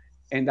conflicts.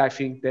 And I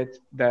think that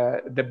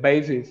the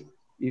basis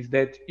is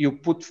that you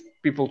put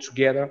people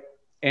together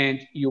and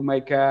you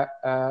make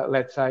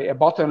let's say, a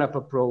bottom-up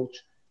approach,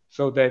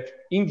 so that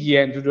in the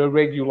end, the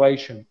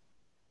regulation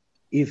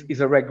is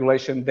a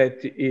regulation that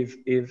is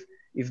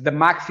the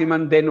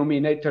maximum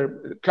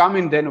denominator,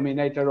 common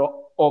denominator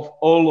of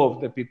all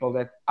of the people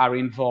that are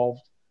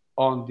involved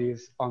on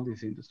this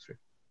industry.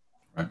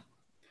 Right.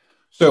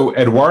 So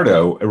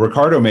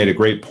Ricardo made a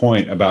great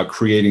point about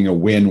creating a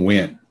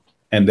win-win,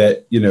 and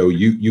that, you know,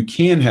 you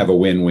can have a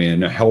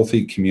win-win, a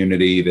healthy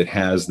community that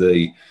has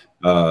the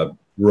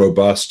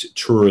robust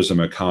tourism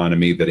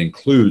economy that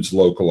includes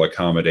local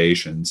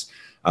accommodations.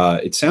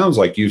 It sounds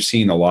like you've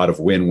seen a lot of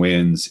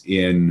win-wins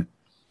in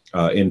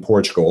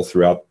Portugal,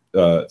 throughout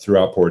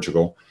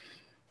Portugal.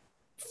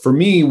 For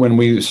me, when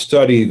we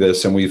study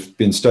this, and we've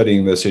been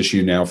studying this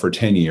issue now for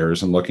 10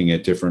 years and looking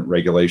at different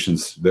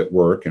regulations that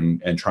work,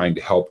 and trying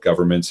to help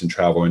governments and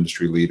travel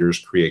industry leaders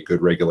create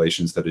good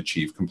regulations that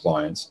achieve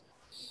compliance,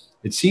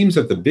 it seems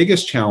that the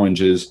biggest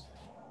challenge is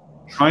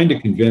trying to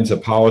convince a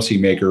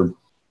policymaker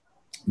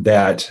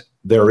that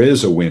there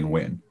is a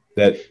win-win,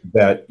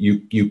 that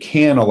you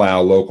can allow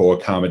local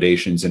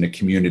accommodations in a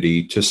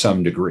community to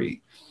some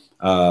degree.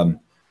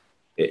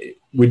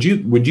 Would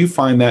you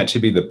find that to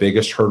be the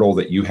biggest hurdle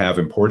that you have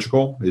in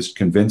Portugal, is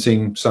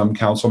convincing some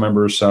council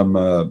members, some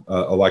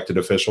elected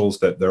officials,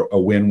 that a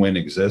win-win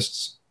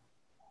exists?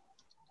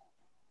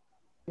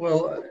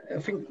 Well, I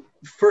think,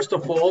 first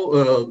of all,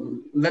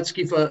 let's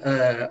give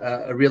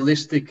a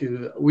realistic,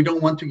 we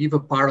don't want to give a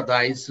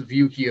paradise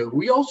view here.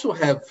 We also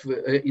have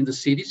in the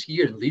cities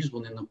here in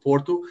Lisbon and in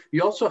Porto,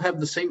 we also have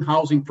the same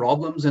housing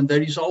problems, and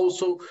there is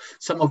also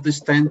some of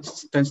these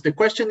tents. The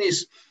question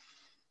is,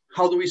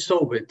 how do we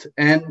solve it?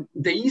 And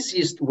the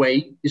easiest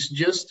way is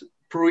just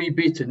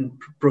prohibition,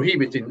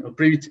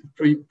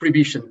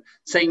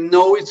 saying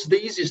no. It's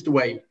the easiest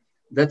way.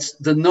 That's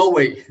the no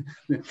way.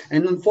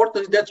 And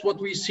unfortunately, that's what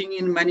we're seeing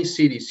in many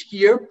cities.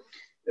 Here,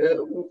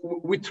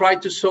 we try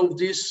to solve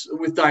this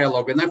with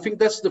dialogue. And I think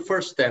that's the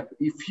first step.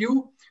 If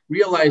you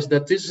realize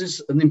that this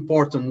is an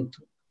important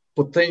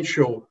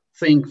potential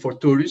thing for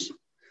tourism,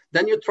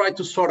 then you try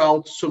to sort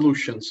out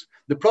solutions.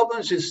 The problem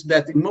is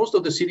that in most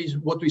of the cities,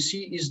 what we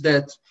see is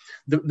that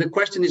the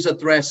question is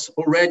addressed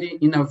already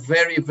in a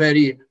very,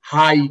 very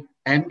high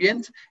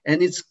ambient,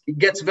 and it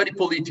gets very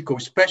political,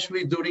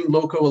 especially during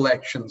local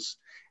elections.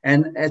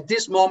 And at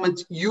this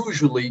moment,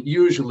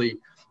 usually,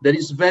 there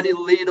is very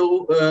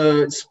little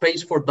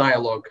space for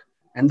dialogue.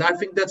 And I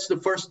think that's the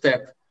first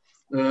step.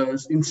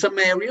 In some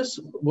areas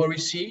where we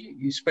see,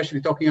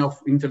 especially talking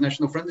of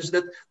international friends, is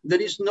that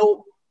there is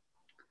no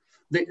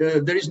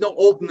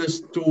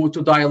openness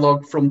to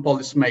dialogue from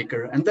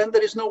policymaker, and then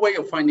there is no way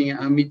of finding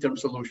a midterm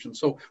solution.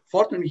 So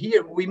fortunately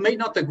here, we may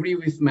not agree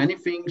with many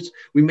things,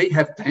 we may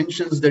have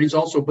tensions, there is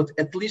also, but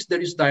at least there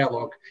is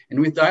dialogue. And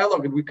with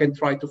dialogue, we can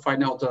try to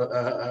find out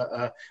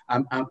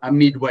a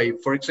midway.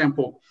 For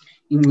example,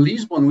 in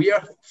Lisbon, we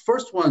are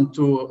first one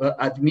to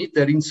admit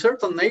that in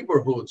certain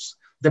neighborhoods,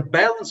 the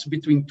balance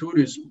between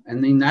tourism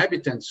and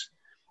inhabitants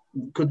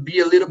could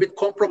be a little bit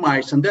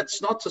compromised, and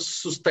that's not a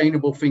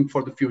sustainable thing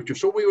for the future.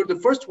 So we were the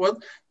first one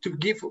to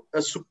give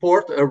a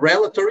support, a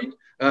relatory,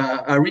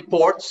 a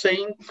report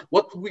saying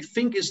what we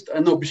think is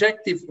an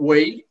objective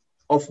way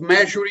of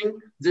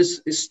measuring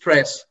this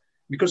stress.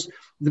 Because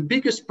the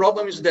biggest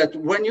problem is that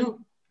when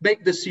you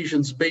make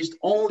decisions based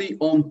only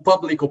on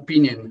public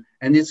opinion,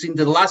 and it's in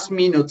the last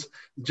minute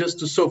just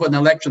to solve an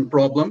election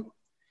problem,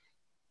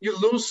 you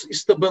lose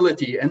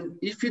stability. And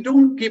if you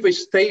don't give a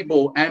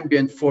stable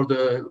ambient for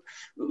the,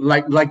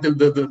 like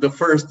the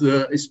first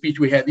speech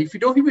we had, if you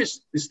don't give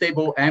a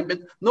stable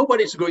ambient,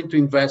 nobody's going to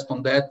invest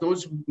on that.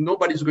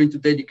 Nobody's going to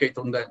dedicate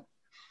on that.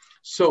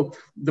 So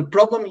the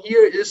problem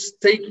here is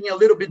taking a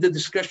little bit the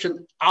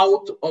discussion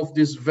out of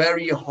this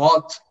very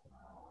hot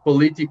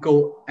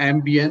political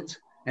ambient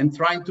and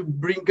trying to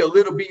bring a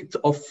little bit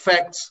of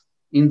facts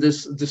in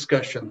this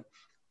discussion.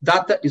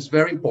 Data is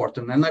very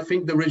important. And I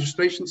think the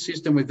registration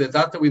system with the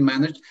data we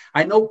manage,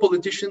 I know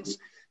politicians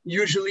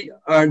usually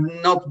are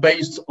not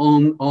based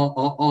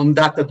on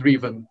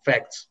data-driven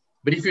facts.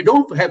 But if you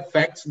don't have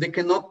facts, they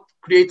cannot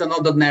create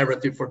another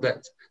narrative for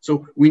that.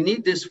 So we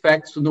need these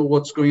facts to know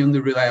what's going on in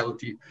the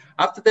reality.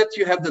 After that,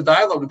 you have the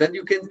dialogue, then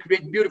you can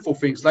create beautiful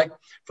things. Like,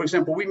 for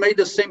example, we made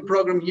the same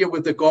program here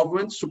with the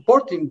government,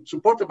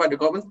 supported by the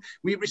government.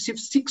 We received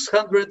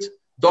 600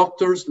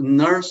 doctors,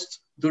 nurses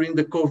during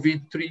the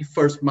COVID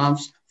first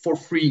months for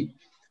free.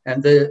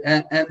 And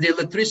the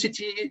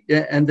electricity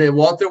and the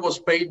water was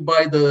paid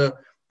by the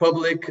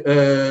public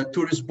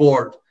tourist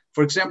board.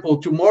 For example,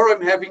 tomorrow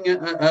I'm having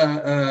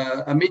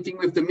a meeting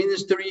with the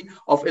Ministry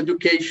of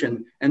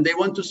Education, and they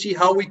want to see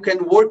how we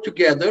can work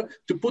together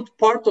to put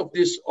part of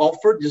this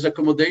offer, this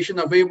accommodation,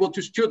 available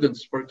to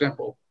students, for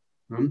example.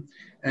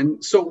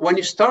 And so when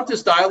you start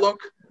this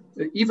dialogue,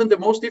 even the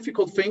most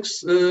difficult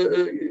things,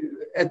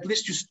 at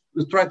least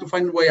you try to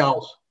find a way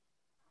out.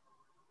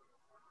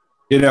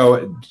 You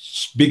know,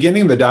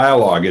 beginning the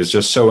dialogue is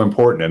just so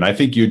important. And I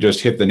think you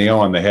just hit the nail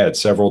on the head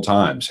several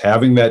times.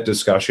 Having that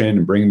discussion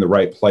and bringing the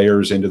right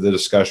players into the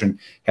discussion,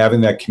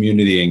 having that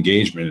community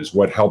engagement is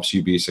what helps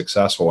you be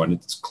successful. And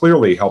it's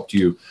clearly helped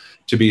you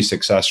to be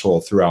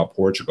successful throughout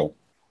Portugal.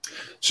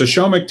 So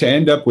Shomik, to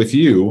end up with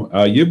you,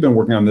 you've been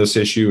working on this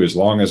issue as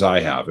long as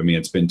I have. I mean,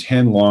 it's been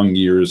 10 long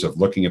years of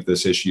looking at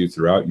this issue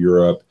throughout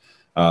Europe.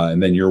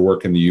 And then your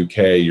work in the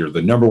UK, you're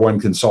the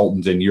 #1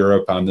 consultant in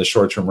Europe on the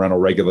short-term rental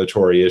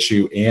regulatory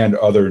issue and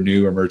other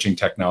new emerging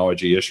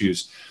technology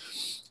issues.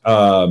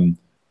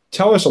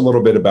 Tell us a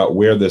little bit about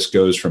where this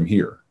goes from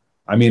here.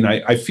 I mean,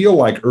 I feel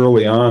like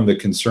early on the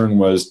concern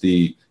was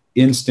the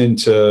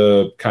instant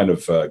kind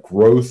of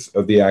growth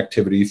of the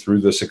activity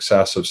through the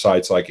success of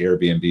sites like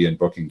Airbnb and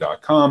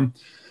Booking.com.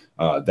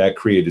 That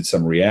created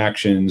some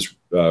reactions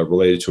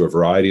related to a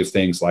variety of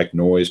things like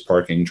noise,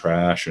 parking,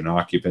 trash, and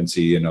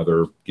occupancy, and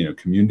other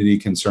community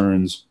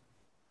concerns.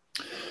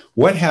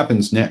 What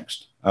happens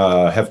next?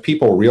 Have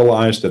people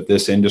realized that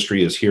this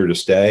industry is here to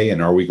stay,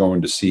 and are we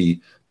going to see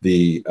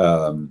the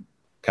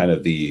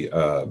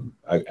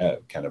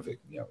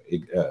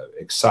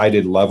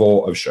excited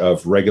level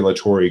of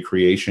regulatory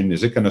creation?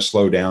 Is it going to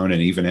slow down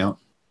and even out?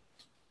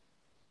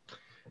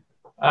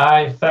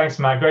 Thanks,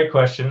 Matt. Great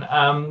question.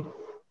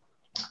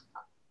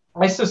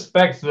 I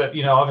suspect that,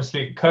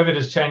 obviously COVID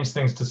has changed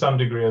things to some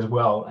degree as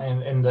well.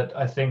 And in that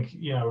I think,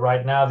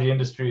 right now the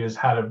industry has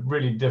had a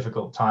really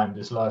difficult time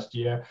this last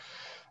year.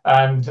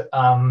 And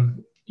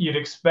you'd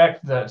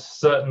expect that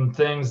certain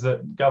things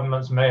that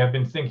governments may have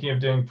been thinking of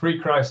doing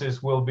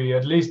pre-crisis will be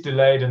at least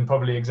delayed and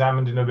probably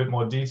examined in a bit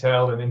more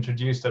detail and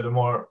introduced at a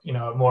more,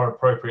 more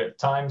appropriate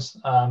times.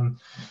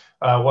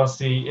 Once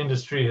the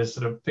industry has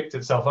sort of picked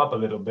itself up a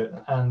little bit.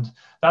 And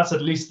that's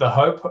at least the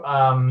hope.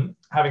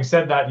 Having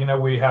said that,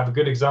 we have a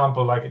good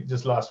example like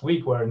just last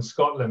week where in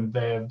Scotland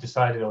they have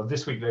decided, or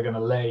this week they're going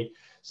to lay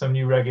some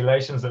new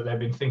regulations that they've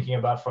been thinking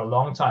about for a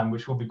long time,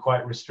 which will be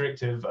quite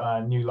restrictive,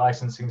 new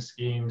licensing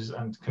schemes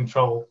and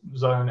control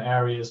zone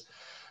areas.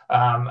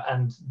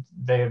 And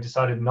they have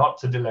decided not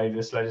to delay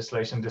this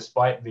legislation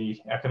despite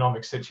the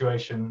economic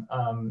situation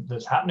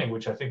that's happening,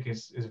 which I think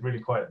is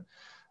really quite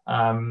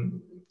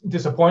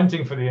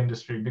disappointing for the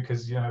industry,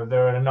 because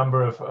there are a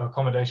number of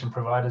accommodation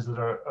providers that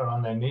are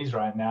on their knees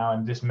right now,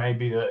 and this may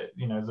be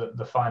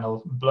the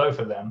final blow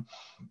for them.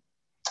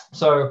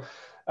 So,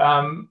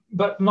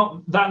 but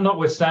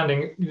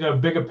notwithstanding,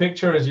 bigger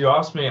picture, as you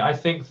asked me, I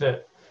think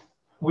that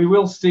we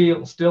will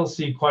still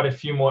see quite a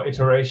few more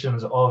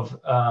iterations of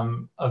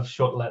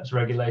short lets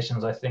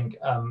regulations. I think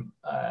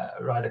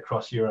right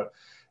across Europe.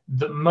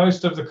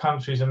 Most of the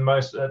countries and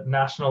most at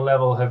national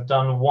level have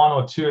done 1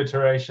 or 2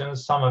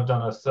 iterations. Some have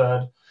done a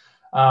third.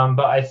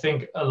 But I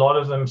think a lot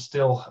of them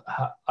still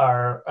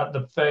are at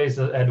the phase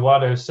that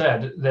Eduardo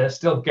said. They're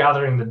still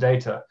gathering the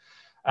data.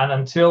 And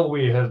until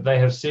they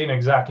have seen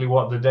exactly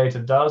what the data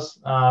does,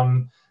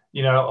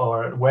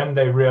 or when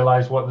they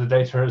realize what the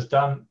data has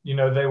done,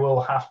 they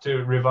will have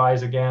to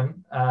revise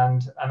again.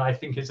 And I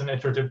think it's an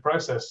iterative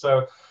process.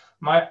 So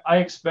I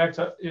expect,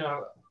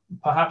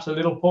 perhaps a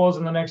little pause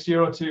in the next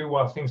year or two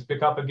while things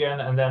pick up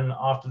again, and then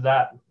after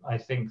that, I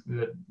think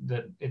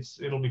that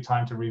it'll be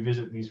time to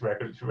revisit these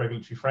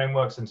regulatory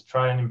frameworks and to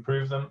try and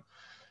improve them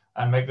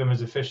and make them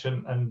as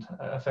efficient and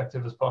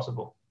effective as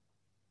possible.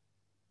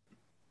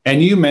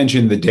 And you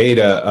mentioned the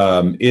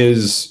data.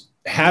 Is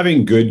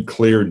having good,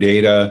 clear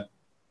data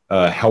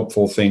a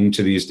helpful thing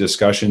to these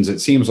discussions? It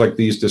seems like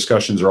these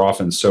discussions are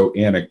often so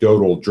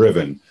anecdotal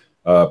driven.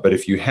 But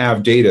if you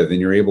have data, then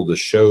you're able to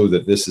show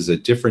that this is a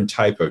different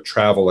type of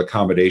travel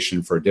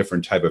accommodation for a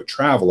different type of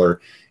traveler,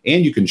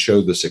 and you can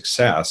show the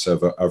success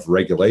of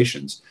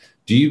regulations.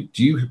 Do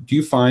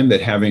you find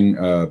that having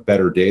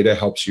better data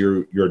helps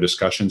your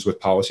discussions with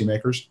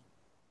policymakers?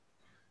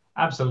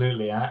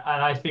 Absolutely, and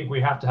I think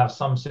we have to have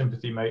some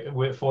sympathy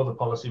for the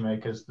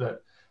policymakers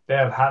that they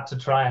have had to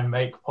try and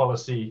make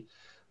policy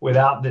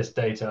without this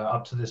data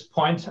up to this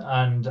point,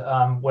 and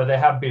where there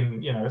have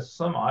been,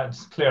 some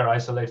clear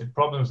isolated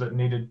problems that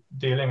needed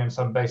dealing and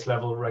some base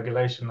level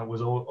regulation that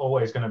was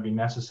always going to be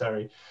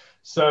necessary.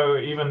 So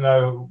even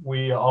though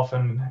we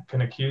often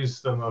can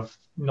accuse them of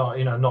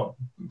not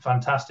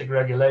fantastic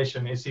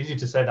regulation, it's easy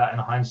to say that in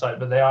hindsight,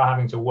 but they are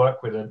having to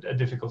work with a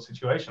difficult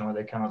situation where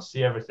they cannot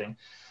see everything.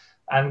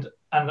 And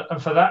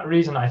for that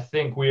reason, I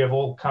think we have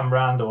all come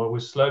around, or we're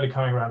slowly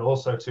coming around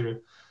also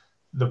to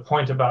the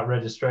point about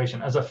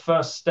registration. As a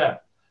first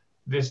step,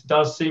 this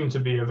does seem to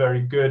be a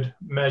very good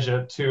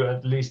measure to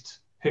at least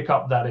pick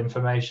up that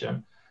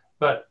information.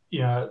 But,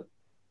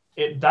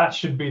 that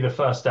should be the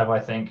first step, I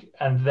think.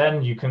 And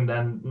then you can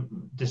then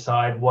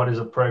decide what is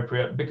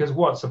appropriate, because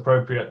what's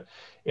appropriate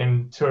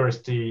in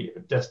touristy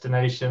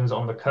destinations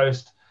on the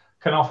coast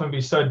can often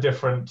be so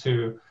different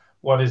to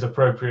what is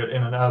appropriate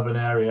in an urban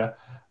area.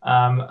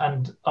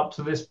 And up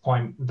to this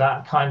point,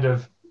 that kind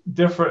of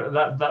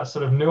that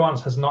sort of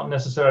nuance has not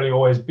necessarily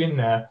always been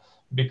there,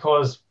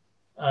 because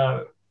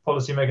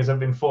policymakers have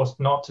been forced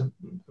not to,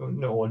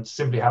 or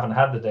simply haven't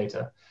had the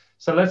data.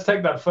 So let's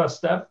take that first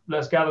step.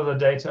 Let's gather the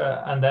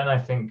data, and then I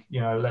think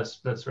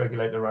let's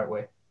regulate the right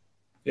way.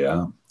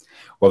 Yeah.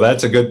 Well,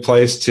 that's a good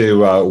place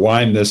to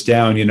wind this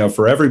down. You know,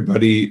 for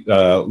everybody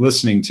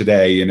listening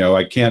today, you know,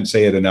 I can't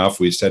say it enough.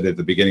 We said at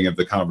the beginning of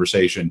the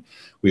conversation,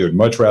 we would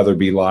much rather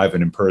be live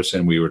and in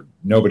person.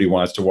 Nobody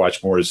wants to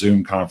watch more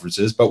Zoom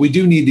conferences, but we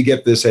do need to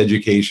get this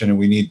education, and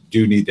we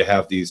do need to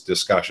have these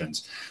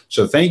discussions.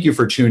 So thank you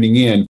for tuning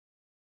in.